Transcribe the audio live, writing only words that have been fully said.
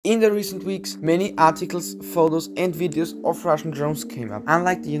In the recent weeks, many articles, photos and videos of Russian drones came up.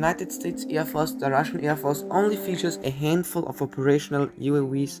 Unlike the United States Air Force, the Russian Air Force only features a handful of operational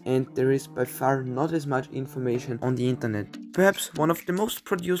UAVs and there is by far not as much information on the internet. Perhaps one of the most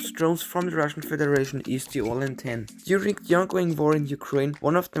produced drones from the Russian Federation is the Orlan 10. During the ongoing war in Ukraine,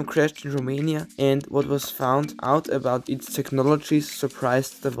 one of them crashed in Romania and what was found out about its technologies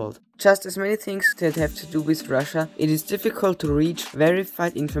surprised the world. Just as many things that have to do with Russia, it is difficult to reach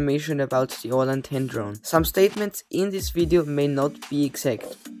verified information about the Orlan 10 drone. Some statements in this video may not be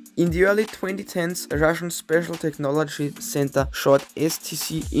exact. In the early 2010s, a Russian Special Technology Center, short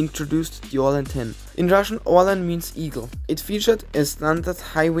STC, introduced the Orlan 10. In Russian, Orlan means eagle. It featured a standard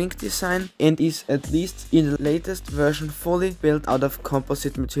high wing design and is, at least in the latest version, fully built out of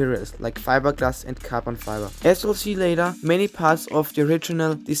composite materials like fiberglass and carbon fiber. As we'll see later, many parts of the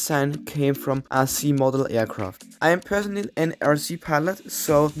original design came from RC model aircraft. I am personally an RC pilot,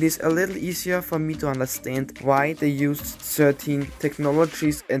 so it is a little easier for me to understand why they used 13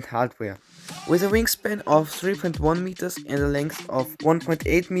 technologies and hardware. With a wingspan of 3.1 meters and a length of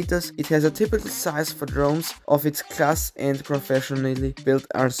 1.8 meters, it has a typical size for drones of its class and professionally built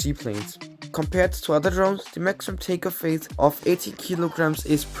RC planes. Compared to other drones, the maximum takeoff weight of 80 kilograms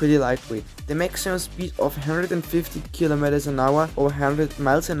is pretty lightweight. The maximum speed of 150 kilometers an hour or 100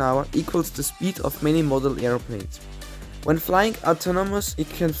 miles an hour equals the speed of many model airplanes. When flying autonomous, it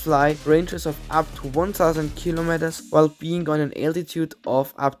can fly ranges of up to 1000 kilometers while being on an altitude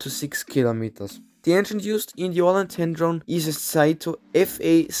of up to 6 kilometers. The engine used in the Orlan 10 drone is a SAITO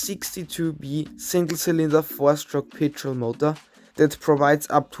FA62B single-cylinder 4-stroke petrol motor that provides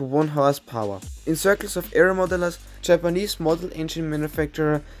up to 1 horsepower. In circles of aero modelers, Japanese model engine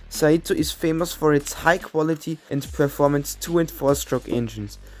manufacturer SAITO is famous for its high quality and performance 2- and 4-stroke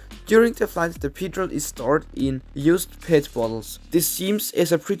engines. During the flight, the petrol is stored in used PET bottles. This seems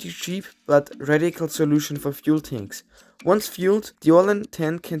as a pretty cheap but radical solution for fuel tanks. Once fueled, the Orlan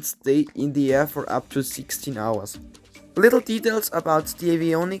 10 can stay in the air for up to 16 hours. Little details about the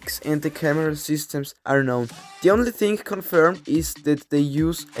avionics and the camera systems are known. The only thing confirmed is that they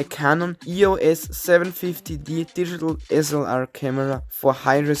use a Canon EOS 750D digital SLR camera for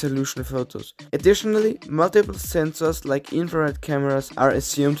high-resolution photos. Additionally, multiple sensors like infrared cameras are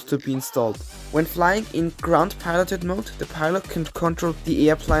assumed to be installed. When flying in ground-piloted mode, the pilot can control the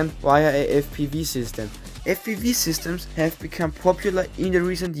airplane via a FPV system. FPV systems have become popular in the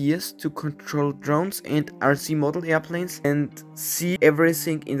recent years to control drones and RC model airplanes and see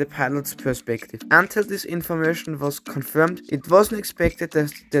everything in the pilot's perspective. Until this information was confirmed, it wasn't expected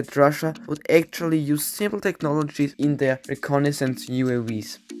that Russia would actually use simple technologies in their reconnaissance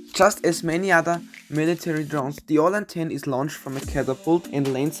UAVs. Just as many other military drones, the Orlan 10 is launched from a catapult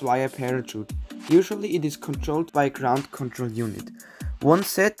and lands via parachute. Usually it is controlled by a ground control unit. One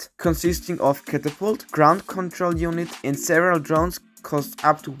set, consisting of Catapult, Ground Control unit and several drones, costs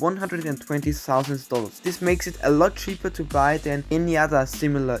up to $120,000. This makes it a lot cheaper to buy than any other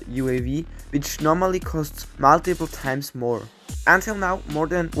similar UAV, which normally costs multiple times more. Until now, more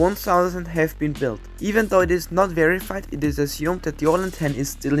than 1000 have been built. Even though it is not verified, it is assumed that the Orlan 10 is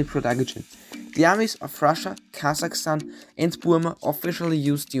still in production. The armies of Russia, Kazakhstan and Burma officially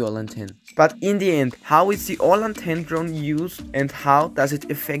use the Orlan 10. But in the end, how is the Orlan 10 drone used and how does it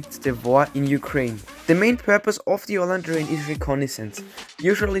affect the war in Ukraine? The main purpose of the Orlan drone is reconnaissance.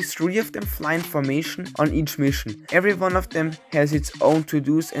 Usually 3 of them fly in formation on each mission. Every one of them has its own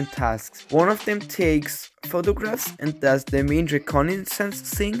to-dos and tasks. One of them takes photographs and does the main reconnaissance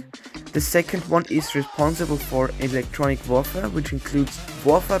thing. The second one is responsible for electronic warfare, which includes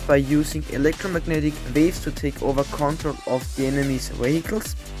warfare by using electromagnetic waves to take over control of the enemy's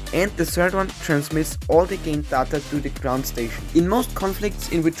vehicles. And the third one transmits all the gained data to the ground station. In most conflicts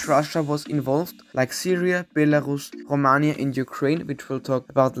in which Russia was involved, like Syria, Belarus, Romania and Ukraine, which we'll talk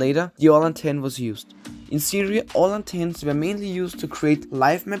about later, the Orlan 10 was used. In Syria, Orlan 10s were mainly used to create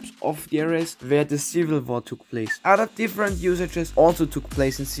live maps of the areas where the civil war took place. Other different usages also took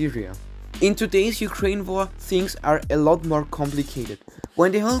place in Syria. In today's Ukraine war, things are a lot more complicated.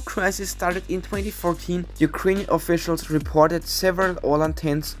 When the whole crisis started in 2014, Ukrainian officials reported several Orlan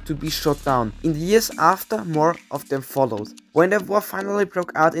 10s to be shot down. In the years after, more of them followed. When the war finally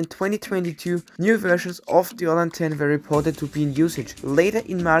broke out in 2022, new versions of the Orlan 10 were reported to be in usage. Later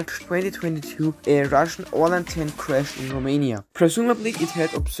in March 2022, a Russian Orlan 10 crashed in Romania. Presumably it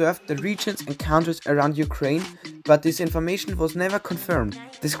had observed the regions and countries around Ukraine, but this information was never confirmed.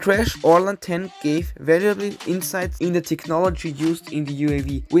 This crash Orlan 10 gave valuable insights in the technology used in the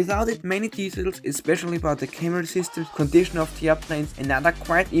UAV. Without it, many details, especially about the camera systems, condition of the airplanes and other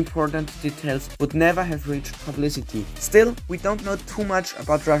quite important details, would never have reached publicity. Still, we don't know too much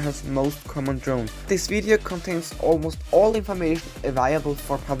about Russia's most common drone. This video contains almost all information available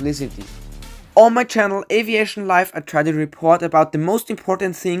for publicity. On my channel Aviation.live, I try to report about the most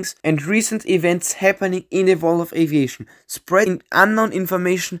important things and recent events happening in the world of aviation, spreading unknown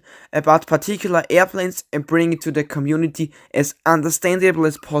information about particular airplanes and bringing it to the community as understandable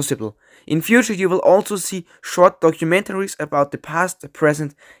as possible. In future you will also see short documentaries about the past, the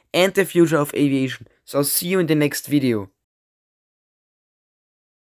present and the future of aviation. So see you in the next video.